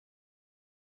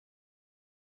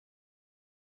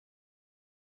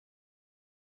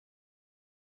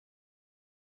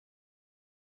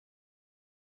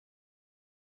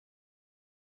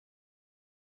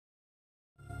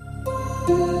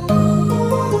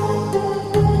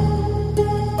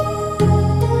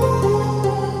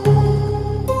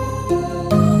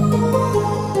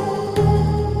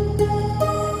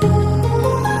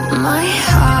My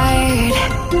heart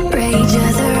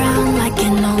rages around like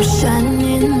an ocean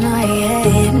in my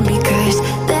head, because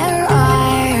there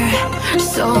are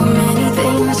so many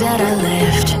things that I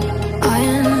left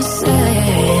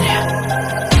unsaid.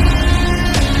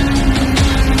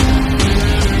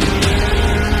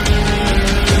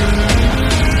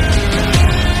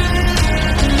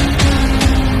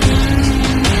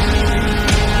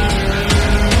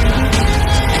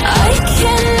 I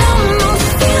can almost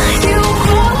feel you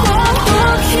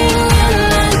walking in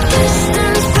the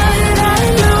distance, but I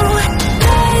know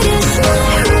that it's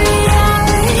not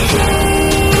reality.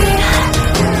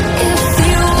 If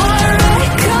you are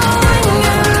echoing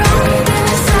around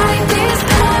inside these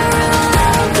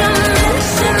parallel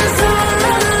dimensions all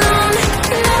alone,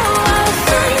 now I'll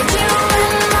find you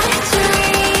in my dreams.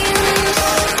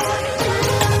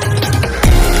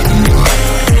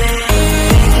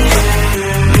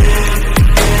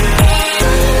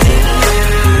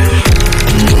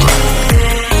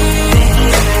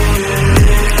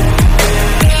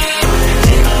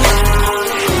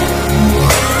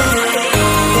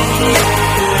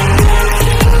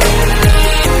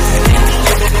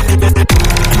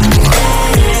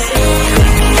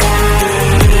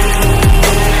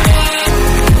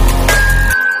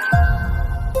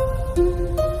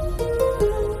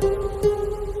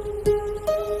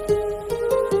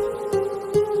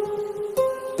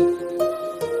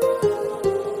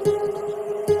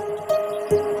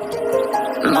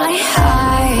 My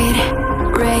heart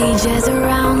rages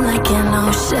around like an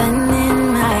ocean in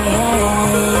my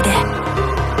head.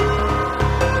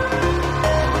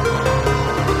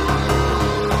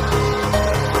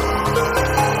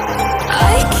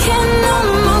 I can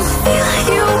almost feel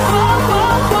you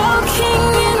walking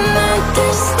in the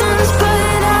distance,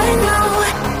 but I know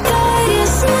that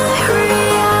it's not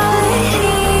reality.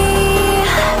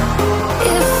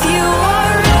 If you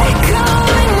are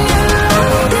echoing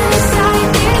around inside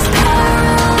these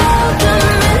parallel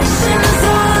dimensions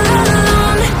all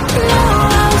alone, now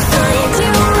I'll find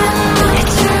you in my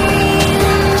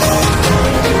dreams.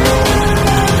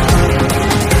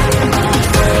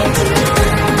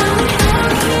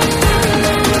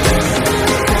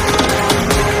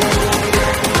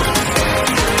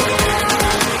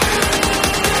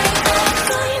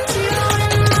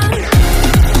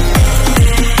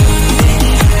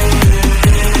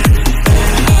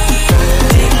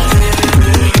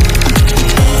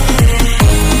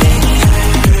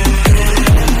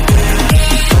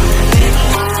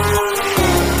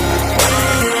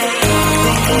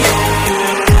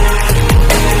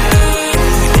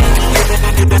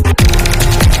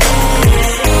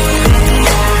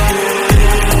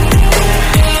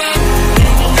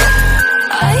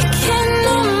 I can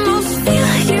almost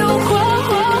feel you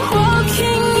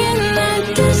walking in the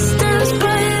distance,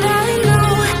 but I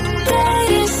know that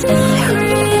it's not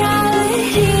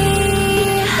reality.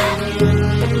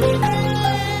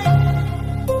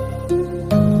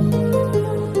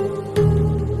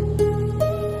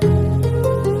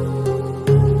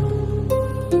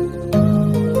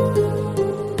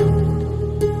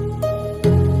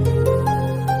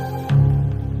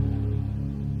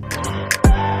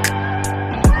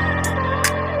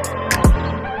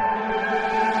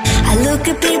 I look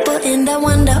at people and I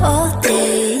wonder all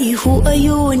day, who are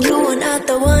you and you are not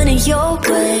the one in your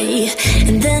way.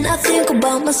 And then I think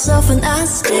about myself and I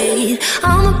stay.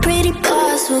 I'm a pretty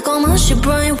boss, work on my shit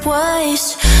brain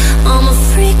waste. I'm a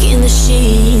freak in the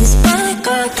sheets, I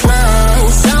got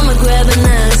class. I'ma grab an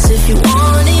ass if you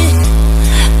want it.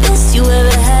 Best you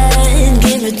ever had,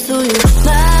 give it to you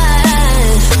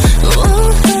fast. Ooh.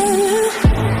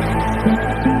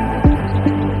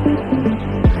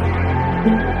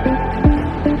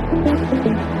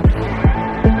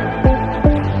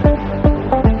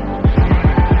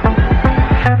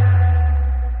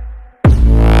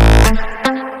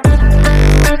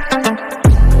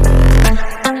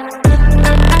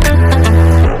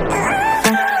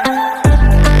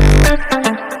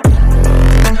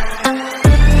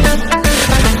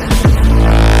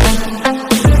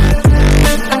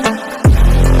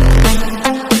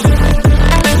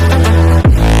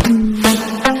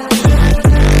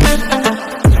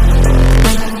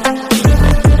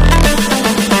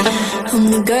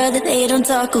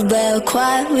 Talk about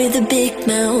quiet with a big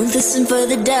mouth. Listen for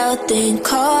the doubt, then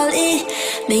call it.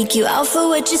 Make you out for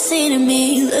what you say to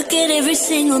me. Look at every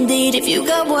single date. If you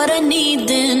got what I need,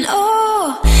 then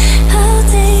oh, I'll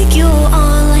take you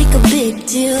on like a big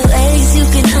deal. Legs you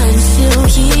can unseal,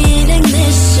 heating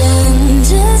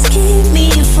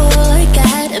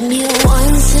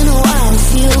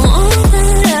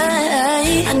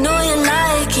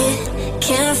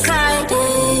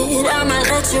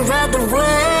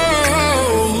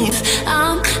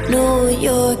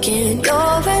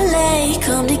You're LA,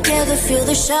 come together, feel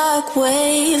the shock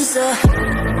waves.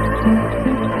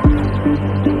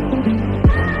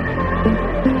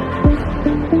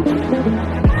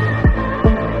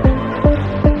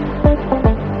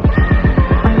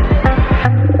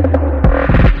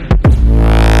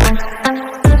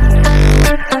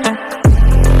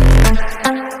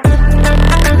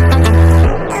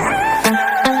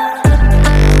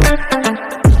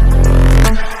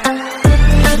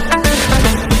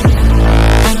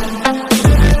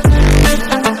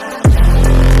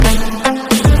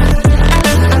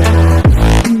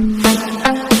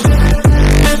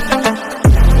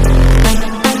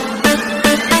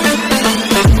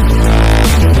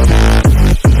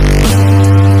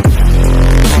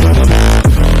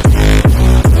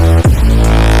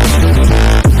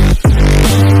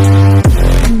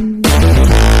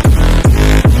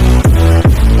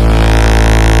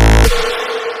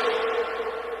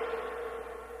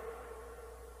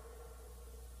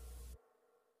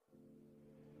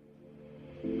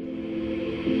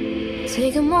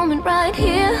 Take a moment right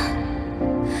here,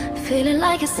 feeling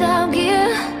like it's out gear.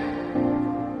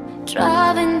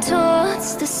 Driving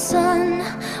towards the sun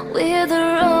with a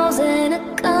rose and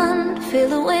a gun. Feel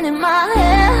the wind in my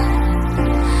hair,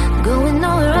 going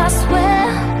nowhere I swear.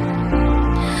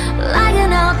 Like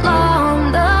an outlaw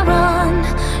on the run,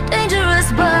 dangerous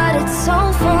but it's so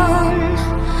fun.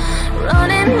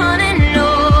 Running, running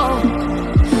low,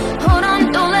 hold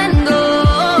on, don't let go.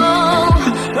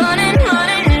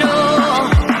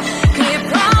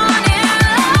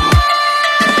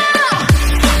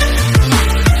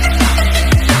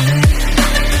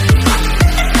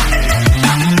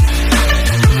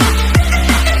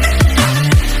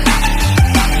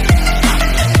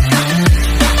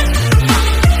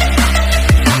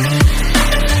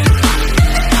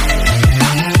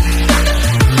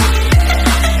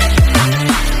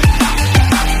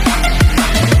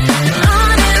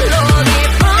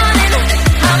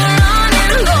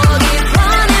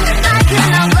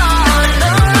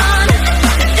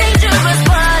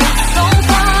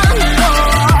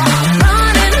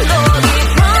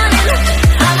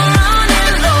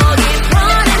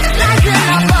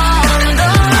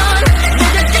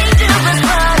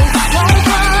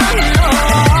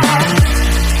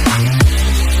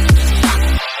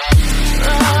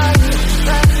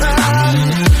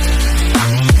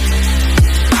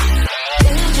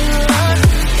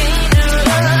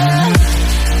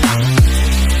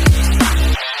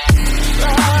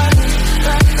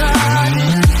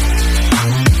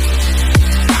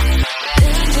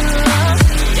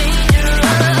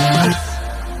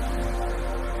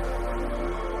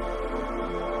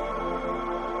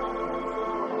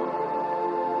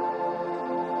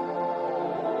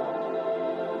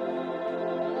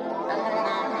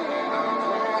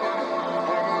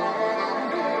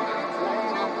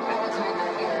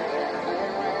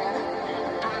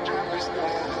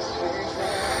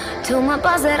 Told my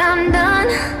boss that I'm done.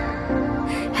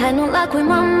 Had no luck with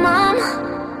my mom.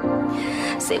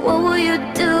 Say, what will you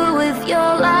do with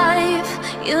your life?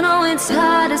 You know it's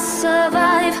hard to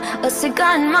survive. A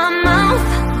cigar in my mouth,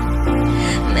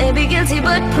 maybe guilty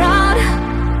but proud.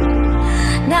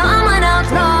 Now I'm an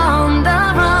outlaw on the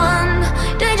run.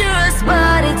 Dangerous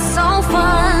but it's so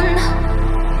fun.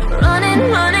 Running,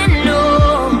 running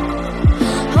low,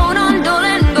 hold on, don't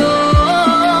let go.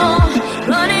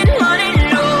 Running, running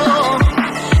low,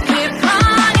 keep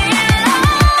running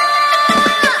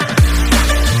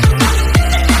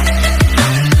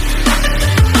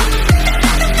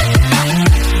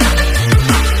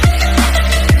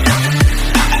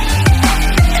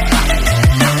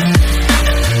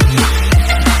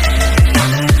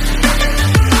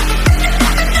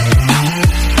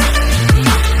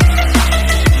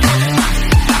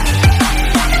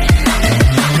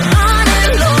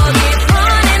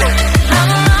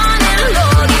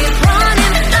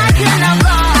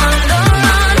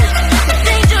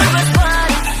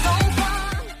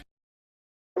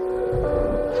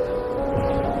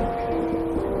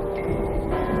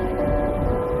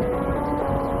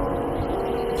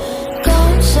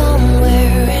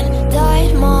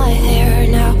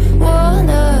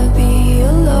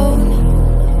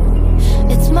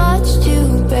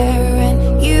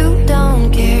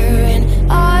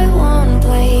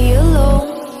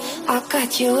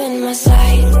you in my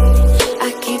sight.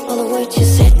 I keep all the words you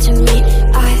said to me.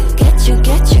 I get you,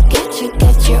 get you, get you,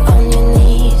 get you on your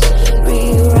knees.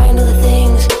 Rewrite all the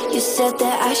things you said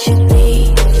that I should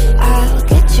be. I'll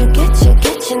get you, get you,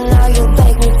 get you. Now you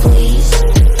beg me please.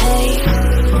 Hey,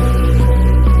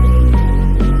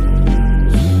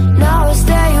 now I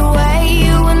stay away.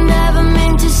 You were never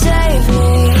meant to save me.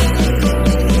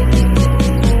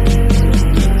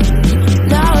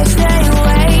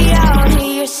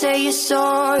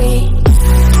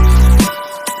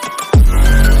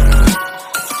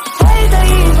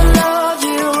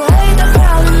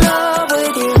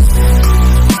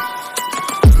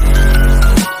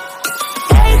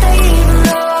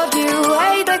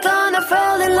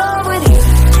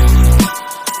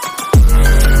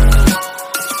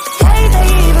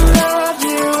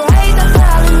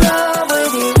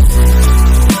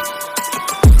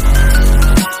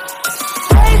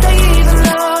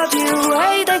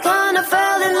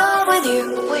 with you.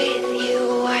 With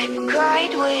you, I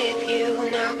cried with you.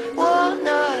 Now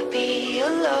wanna be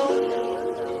alone.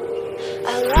 I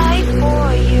lied for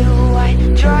you, I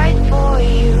tried for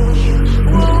you. You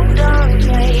wouldn't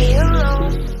play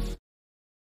alone.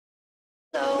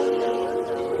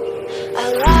 I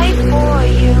lied for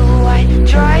you, I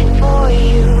tried for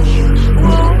you. You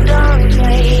wouldn't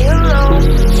play alone.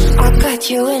 I got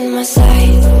you in my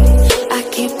sight. I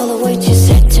keep all the words you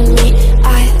said to me.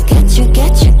 I get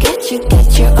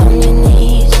you on your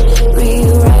knees.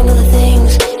 Rewrite all the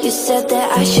things you said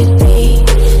that I should be.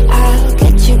 I'll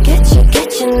get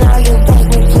you, now you beg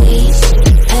me please.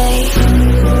 Hey,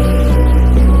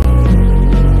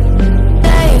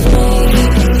 save me.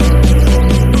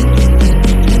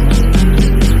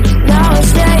 Now I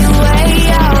stay away,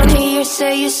 I wanna hear you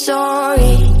say you're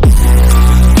sorry.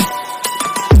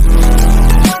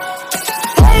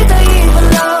 Hate that I even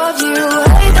love you,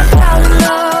 hate that I fell in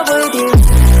love with you.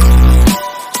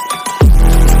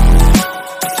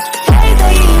 Hate that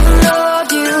I even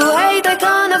loved you, hate that I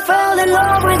kinda fell in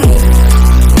love with you.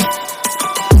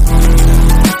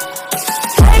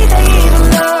 Hate that I even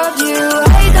loved you,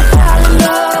 hate that I fell in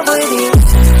love with you.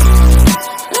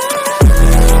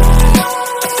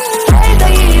 Hate that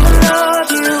I even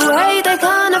loved you, hate that I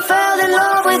kinda fell in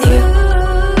love with you.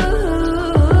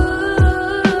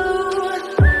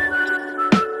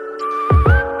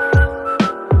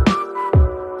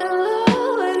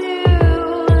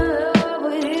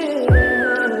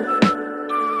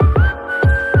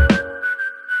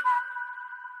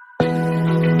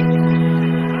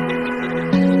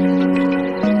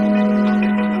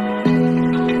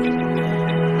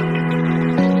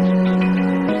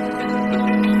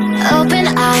 Open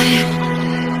eye,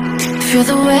 feel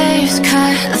the waves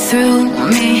cut through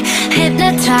me.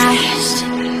 Hypnotized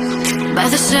by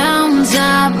the sounds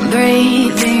I'm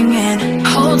breathing in.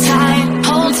 Hold tight,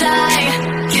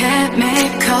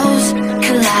 chemicals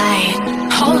collide.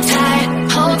 Hold tight,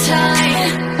 hold tight,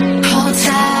 hold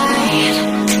tight.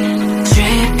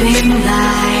 Dripping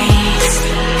lights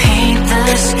paint the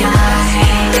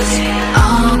skies,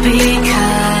 all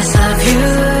because of you.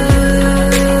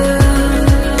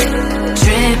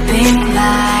 Dripping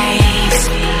lights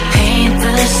paint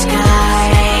the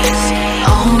skies,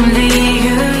 only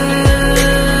you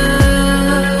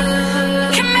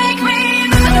can make me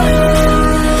move.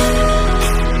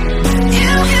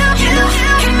 You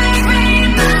can make me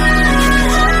move.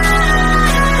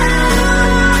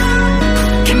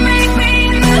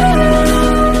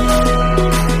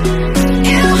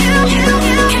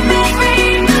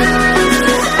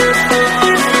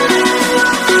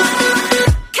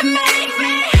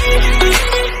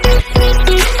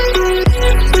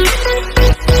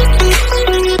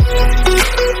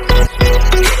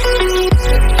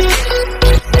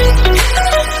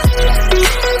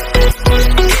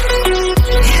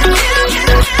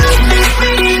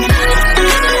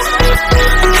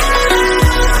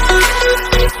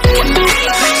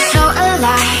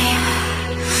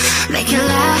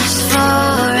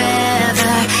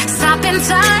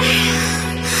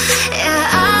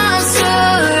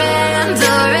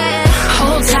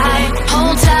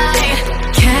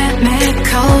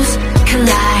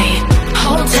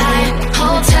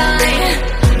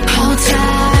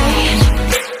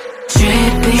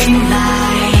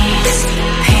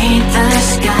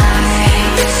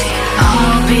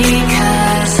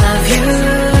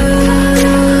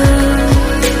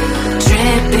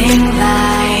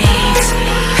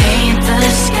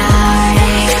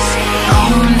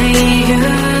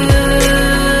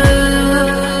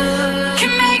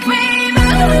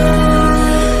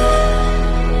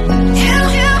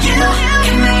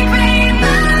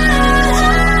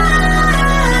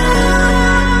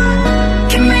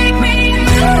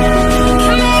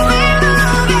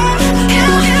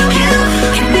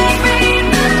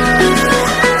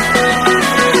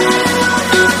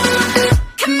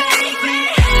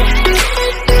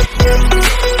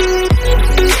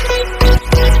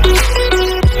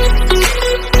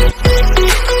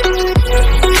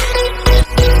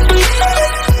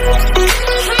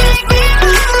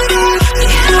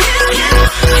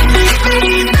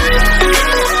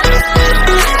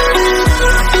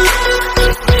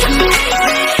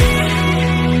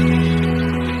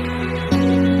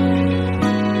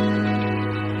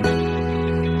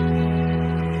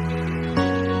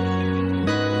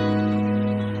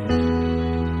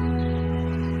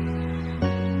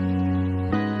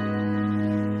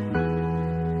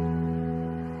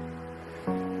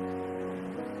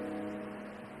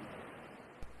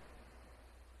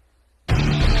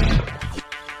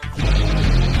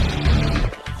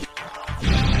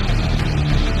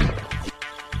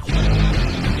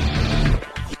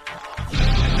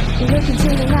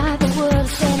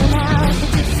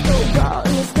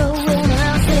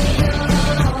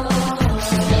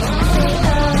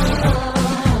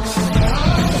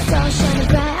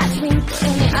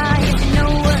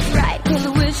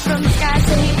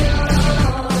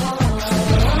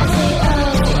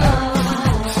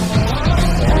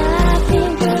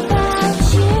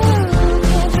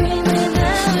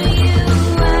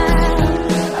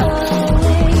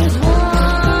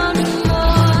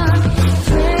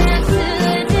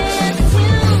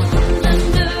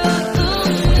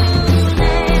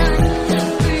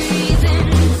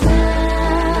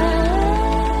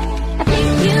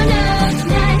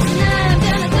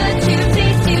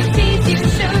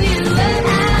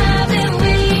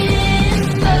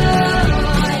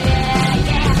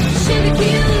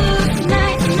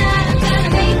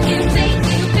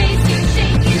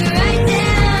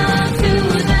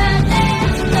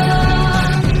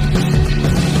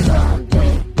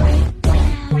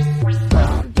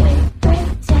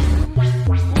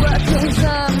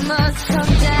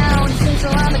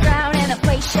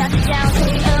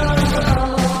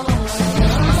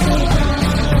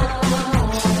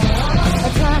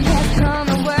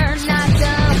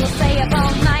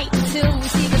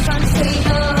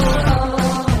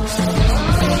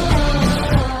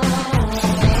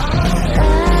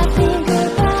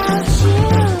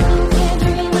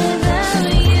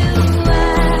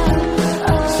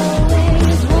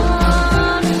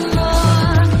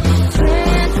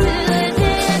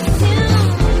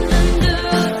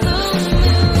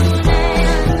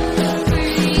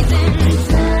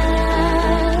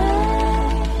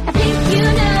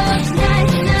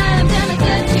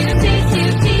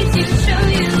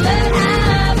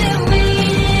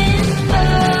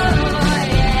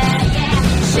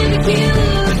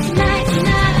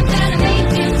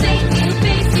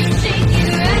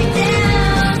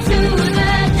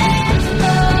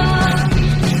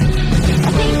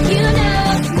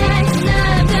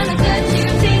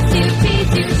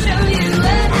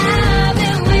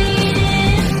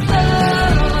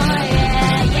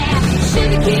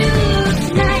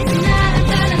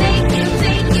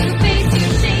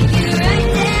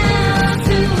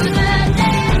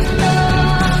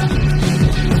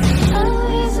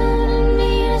 Always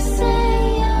underneath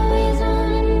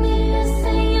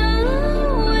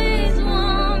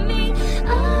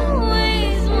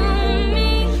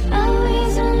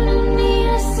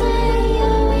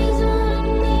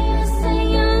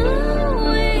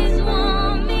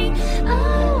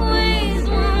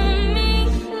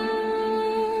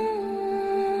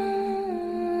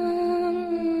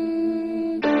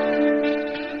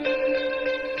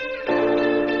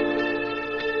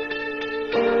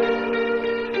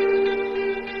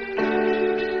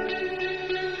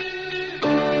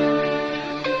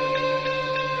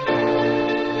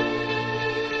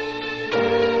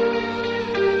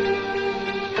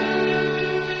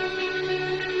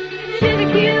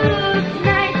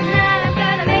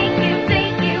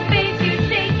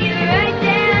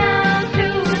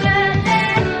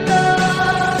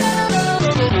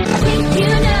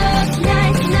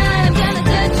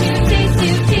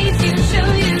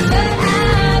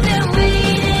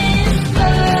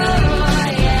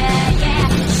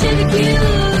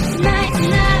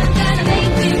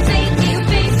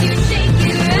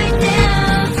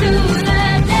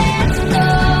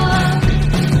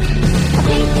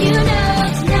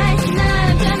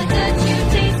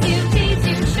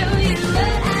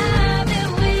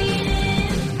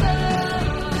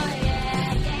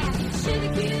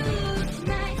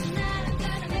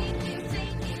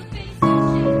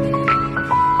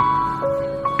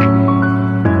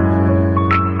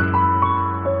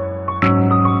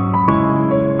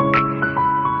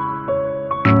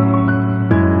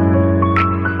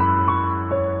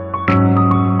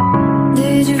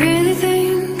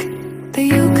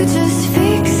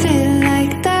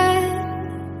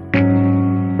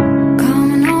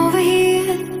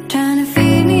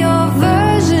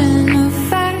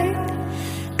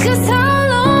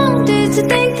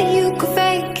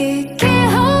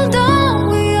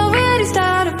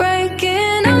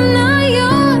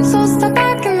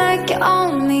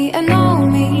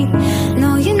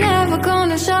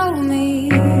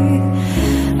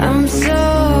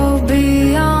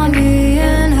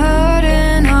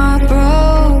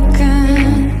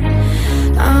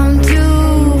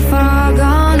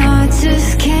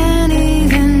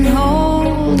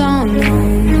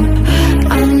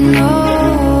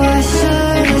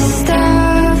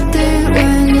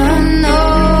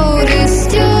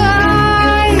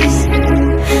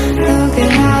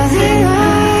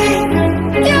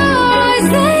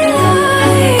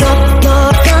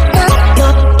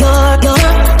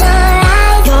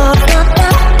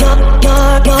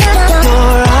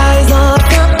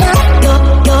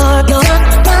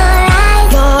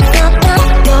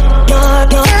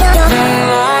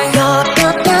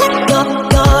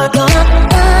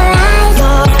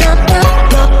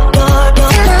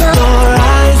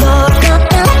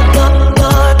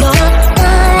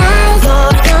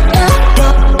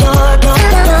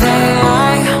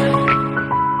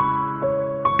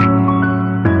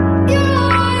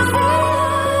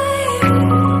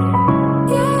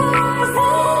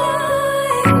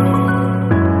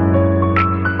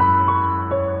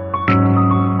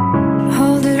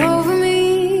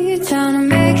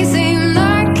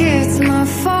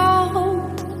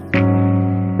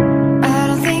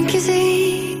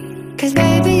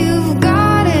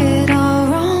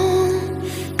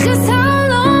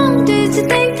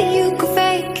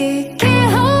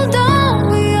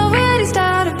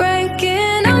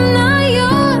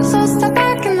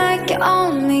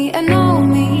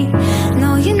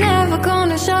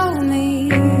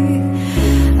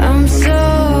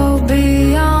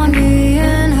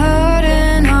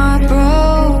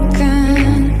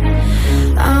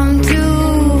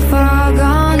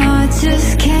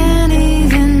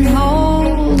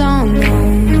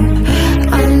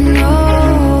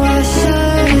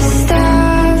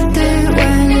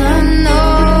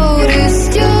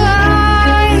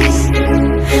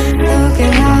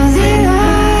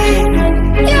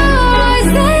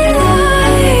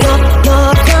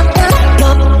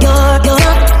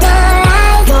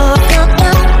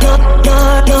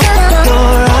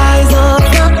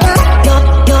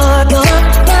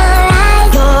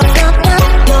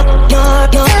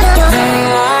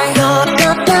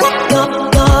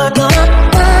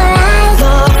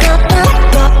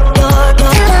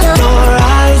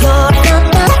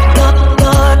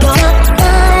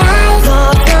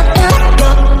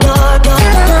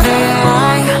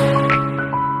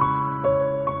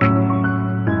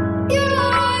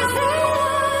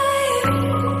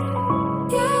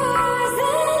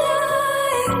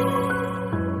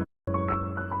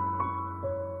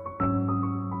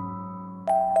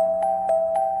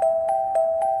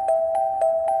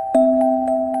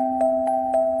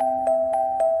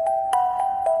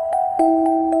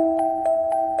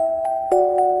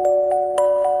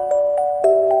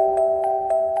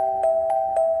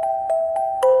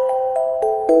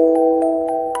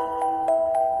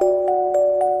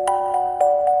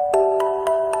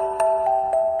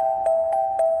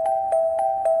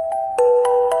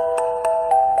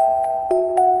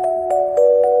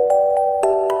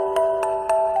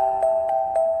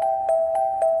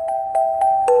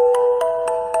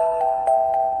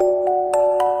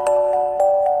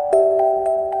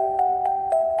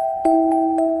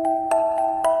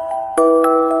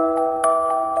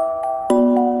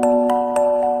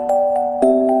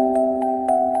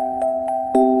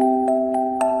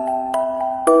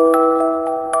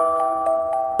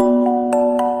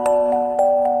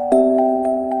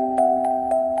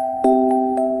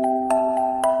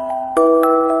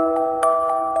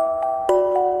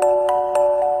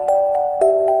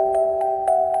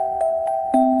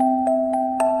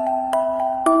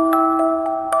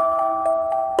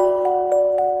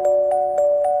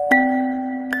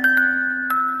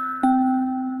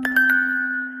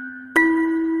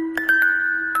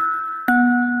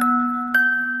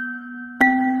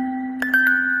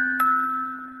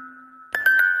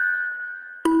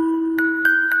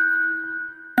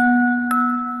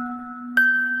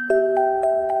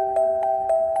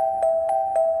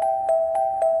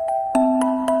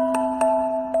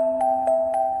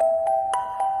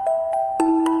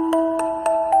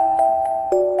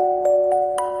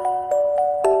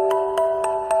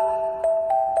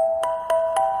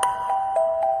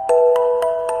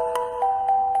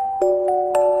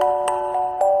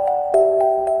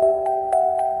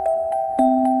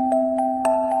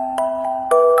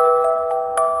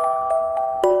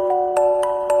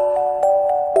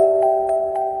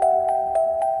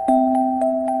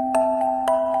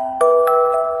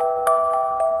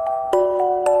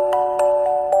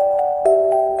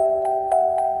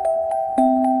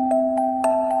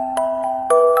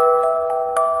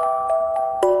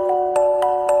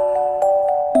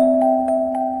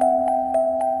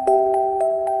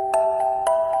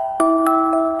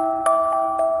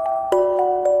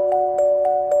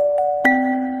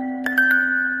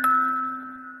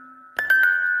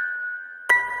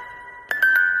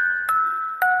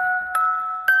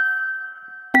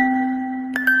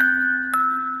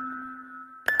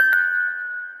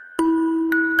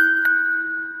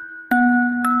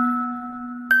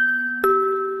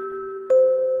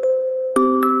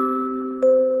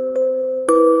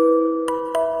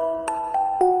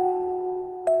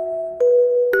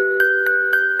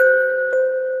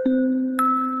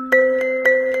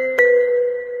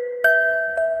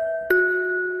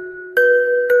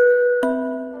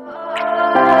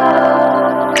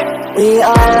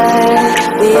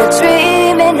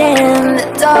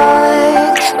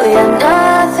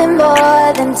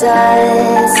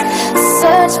does.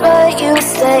 Search but you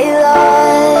stay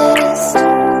lost.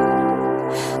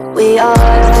 We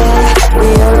are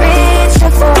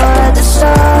reaching for the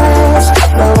stars,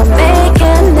 but we're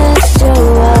making this too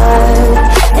hard.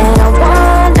 And I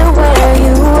wonder where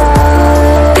you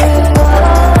are.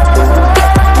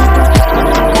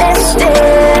 Mysterious,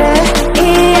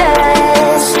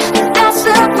 that's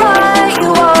the part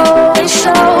you always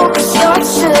show, 'cause you're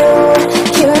too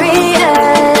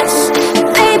curious.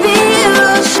 Maybe you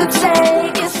should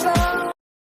take it slow.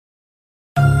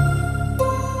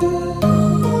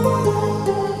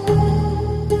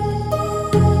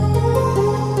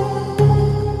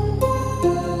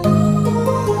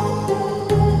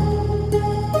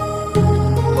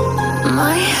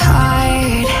 My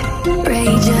heart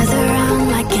rages around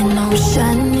like an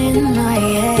ocean in my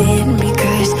head,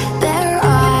 because there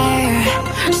are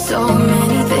so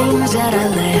many things that I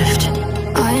left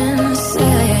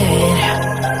unsaid.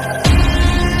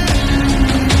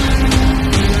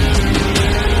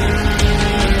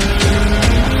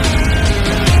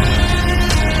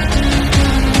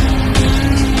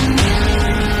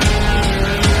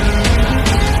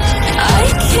 I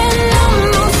can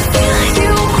almost feel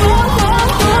you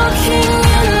walking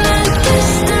in the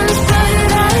distance, but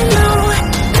I know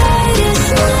that it's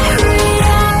not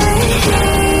reality.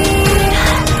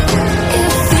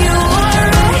 If you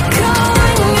are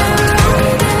echoing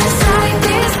around inside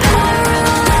these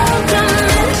parallel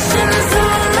dimensions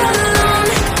all alone,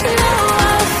 now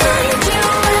I'll find you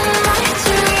in my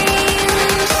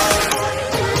dreams.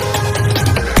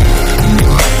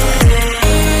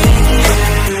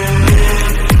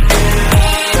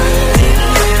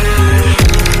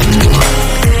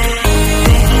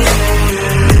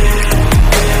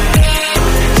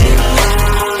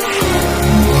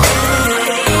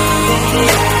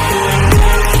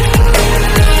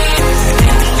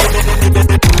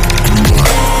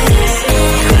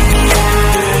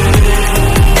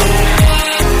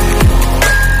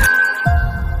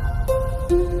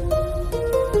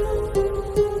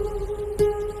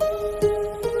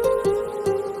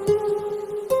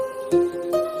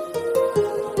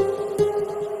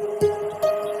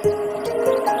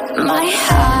 My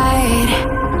heart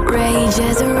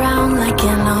rages around like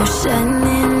an ocean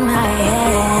in my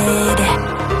head.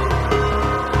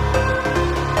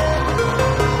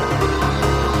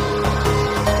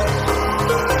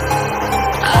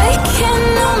 I can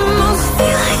almost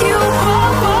feel you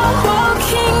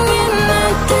walking in the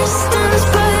distance,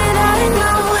 but I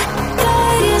know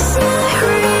that it's not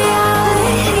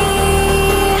reality.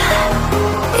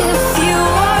 If you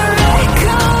are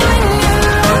echoing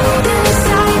around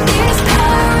inside these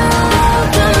parallel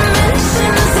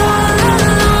dimensions all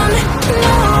alone,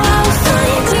 now I'll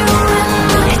find you in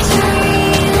my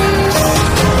dreams.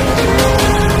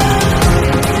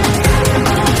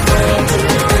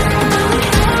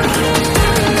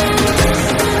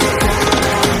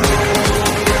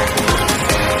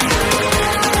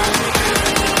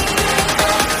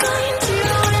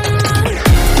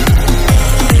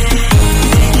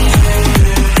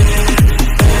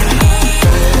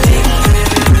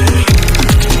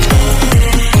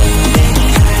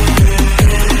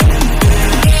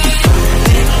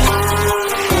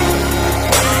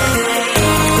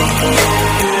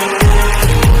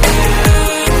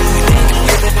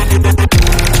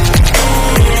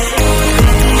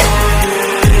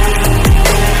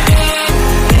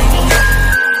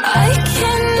 I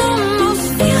can almost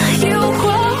feel you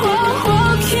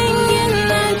walking in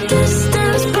the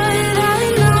distance, but I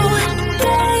know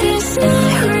that it's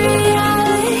not reality.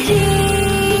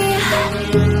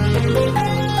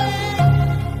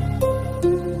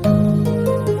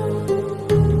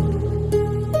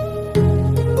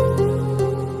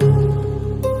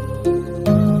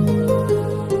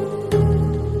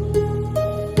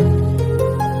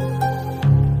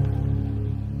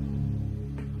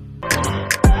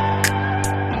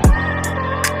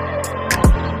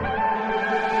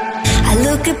 I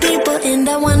look at people and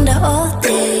I wonder all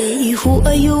day, who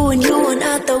are you and you are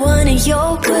not the one in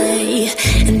your way.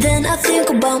 And then I think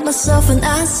about myself and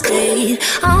I stay.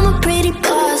 I'm a pretty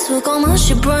boss, look almost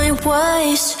your brain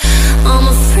waves. I'm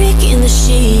a freak in the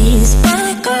sheets,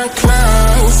 I got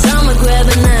class. I'ma grab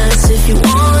an ass if you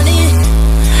want it.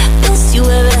 Best you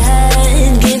ever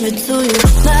had, give it to you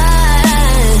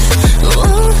live.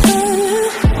 Ooh.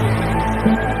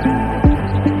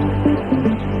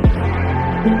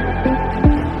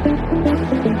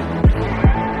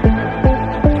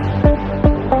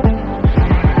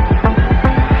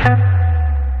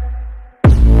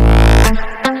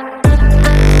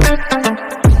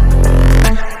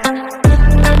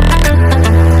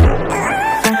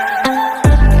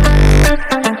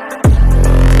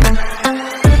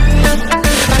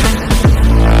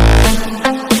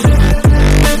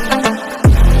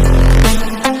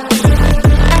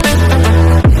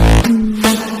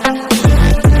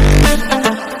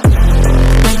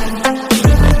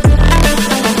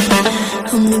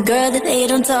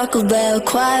 don't talk about.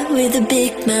 Quiet with a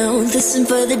big mouth. Listen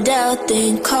for the doubt,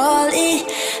 then call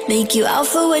it. Make you out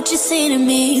for what you say to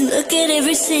me. Look at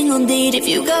every single date. If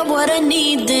you got what I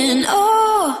need, then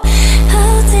oh,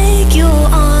 I'll take you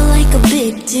on like a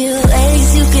big deal.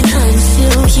 Legs you can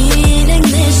unfeel, heat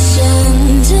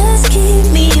ignition. Just keep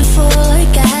me full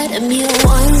like I had a meal.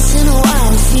 Once in a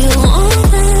while, feel all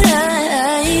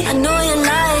that I know you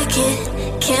like it,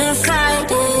 can't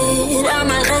fight it. I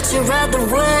might let you ride the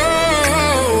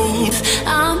wave.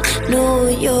 I'm New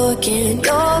York and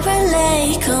you're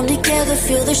LA. Come together,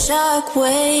 feel the shock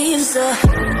waves.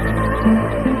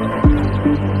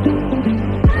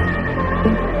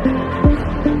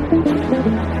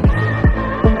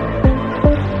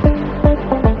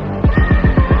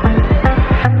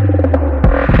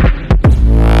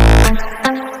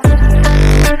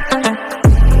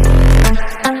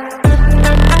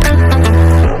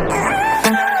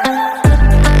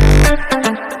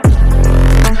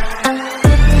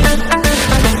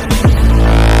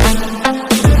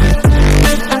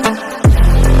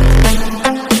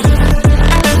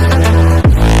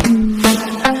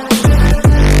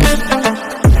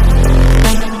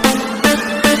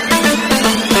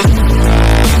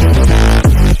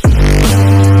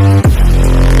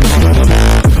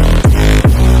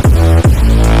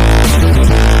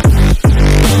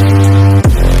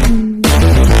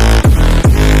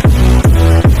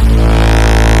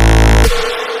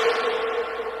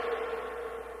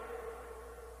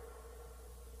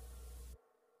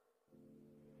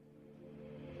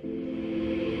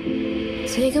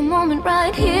 Take a moment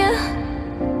right here,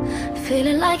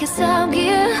 feeling like it's out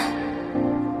gear.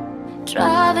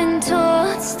 Driving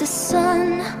towards the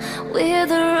sun with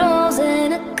a rose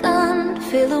and a gun.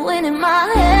 Feel the wind in my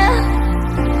hair,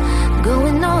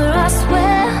 going nowhere I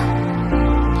swear.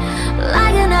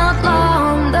 Like an outlaw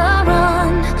on the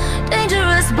run,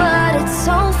 dangerous but it's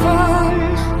so fun.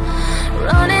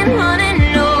 Running, running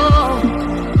low,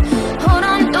 hold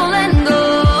on, don't let go.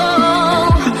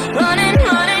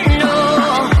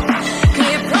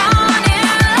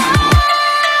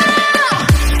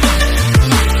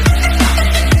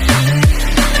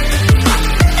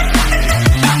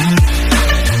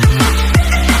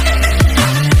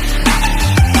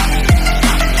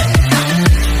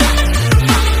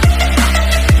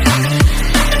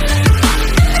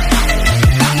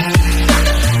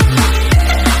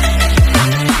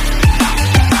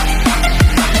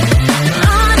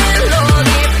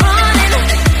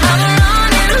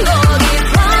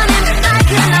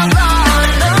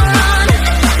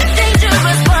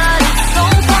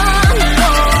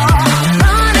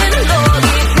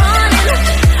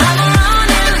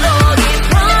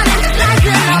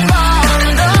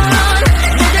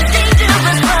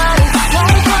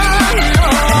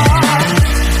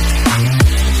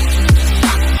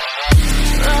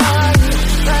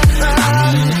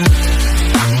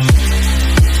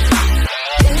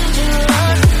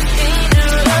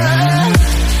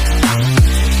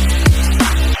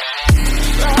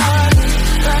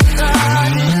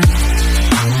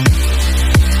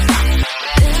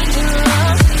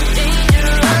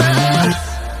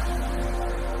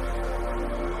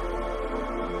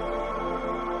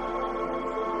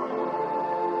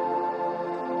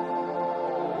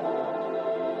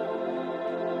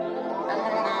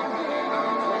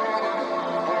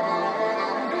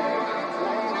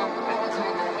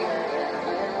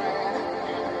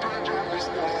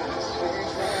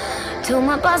 Told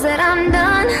my boss that I'm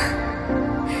done.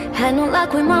 Had no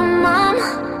luck with my mom.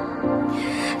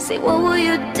 Say, what will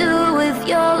you do with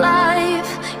your life?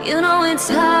 You know it's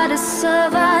hard to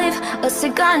survive. A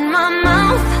cigar in my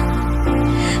mouth,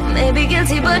 maybe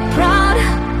guilty but proud.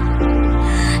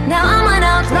 Now I'm an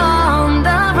outlaw on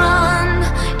the run.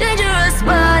 Dangerous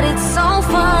but it's so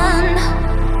fun.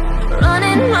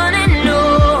 Running, running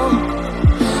low.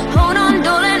 Hold on,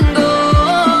 don't let go.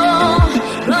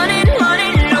 Running,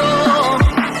 running low.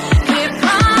 Keep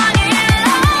running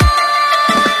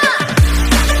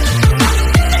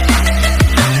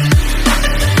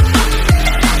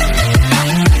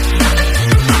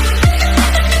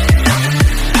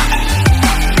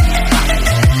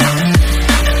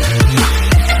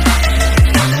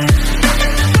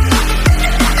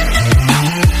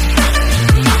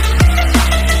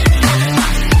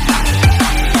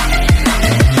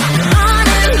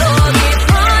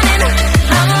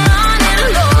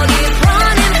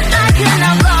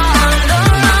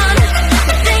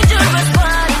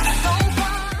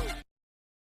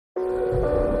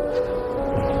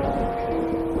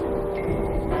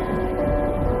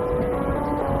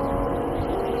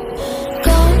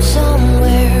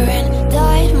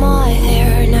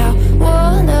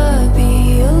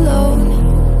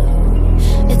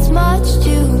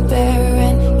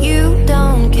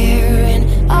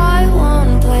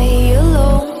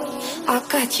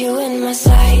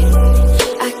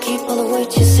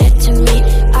said to me.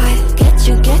 I'll get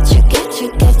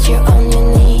you on your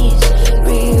knees.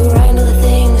 Rewrite all the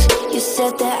things you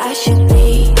said that I should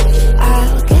be.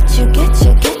 I'll get you,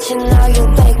 now you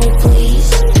beg me please.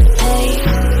 Hey,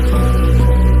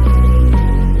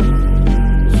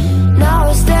 now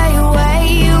I stay away,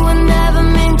 you were never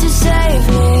meant to save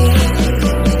me.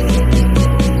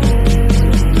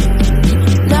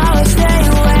 Now I stay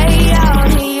away, I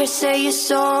don't hear you say you're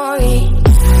sorry.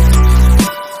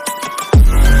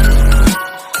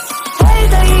 Hate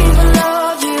that I even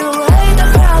loved you, hate that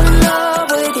I fell in love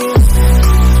with you.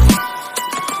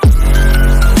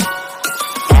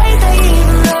 Hate that I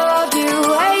even loved you,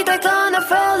 hate that kind of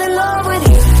fell in love with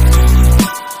you.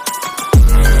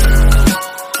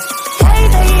 Hate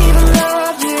that I even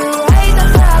loved you, hate that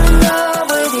I fell in love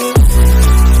with you.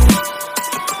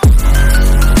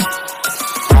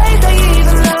 Hate that I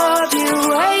even loved you,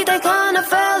 hate that kind of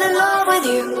fell in love with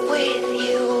you. With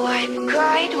you, I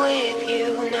cried with you,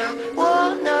 now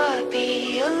wanna be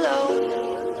alone.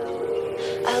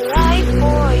 I lied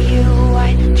for you, I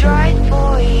tried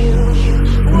for you, you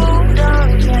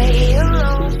wouldn't play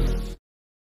alone.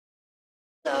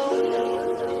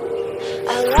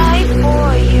 I lied for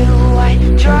you, I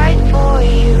tried for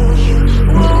you, you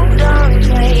wouldn't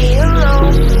play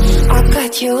alone. I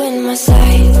got you in my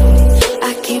sight, I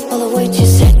keep all the words you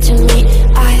said to me.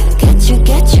 I'll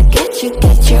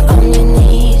get you on your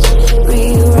knees.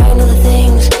 Rewrite all the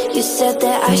things you said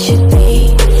that I should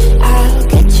be. I'll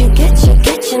get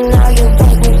you, now you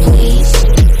beg me please.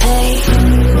 Hey, save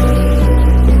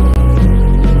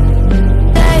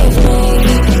me.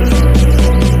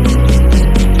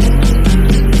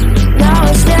 Now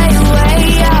I stay away,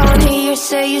 I don't hear you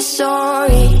say you're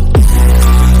sorry.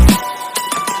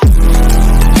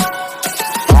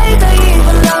 Hate that I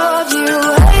even loved you,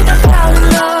 hate that I fell in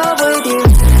love with you.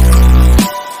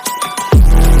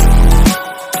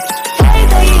 Hate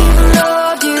that I even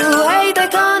loved you, hate that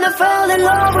kind of fell in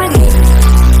love with you.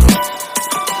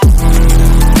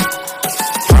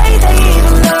 Hate that I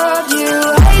even loved you,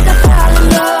 hate that I fell in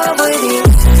love with you.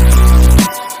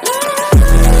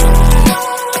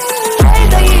 Hate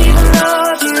that I even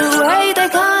loved you, hate that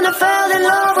kind of fell in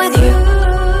love with you.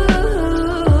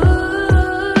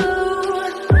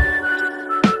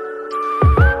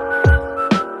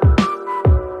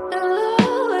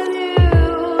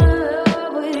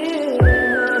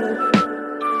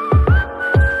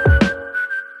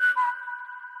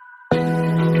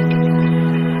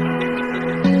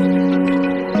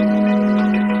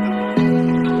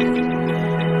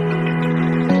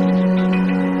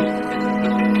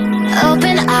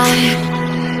 Open eye,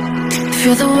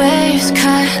 feel the waves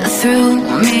cut through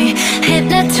me.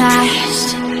 Hypnotized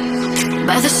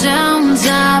by the sounds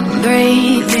I'm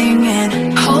breathing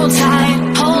in. Hold tight,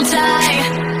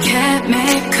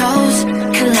 chemicals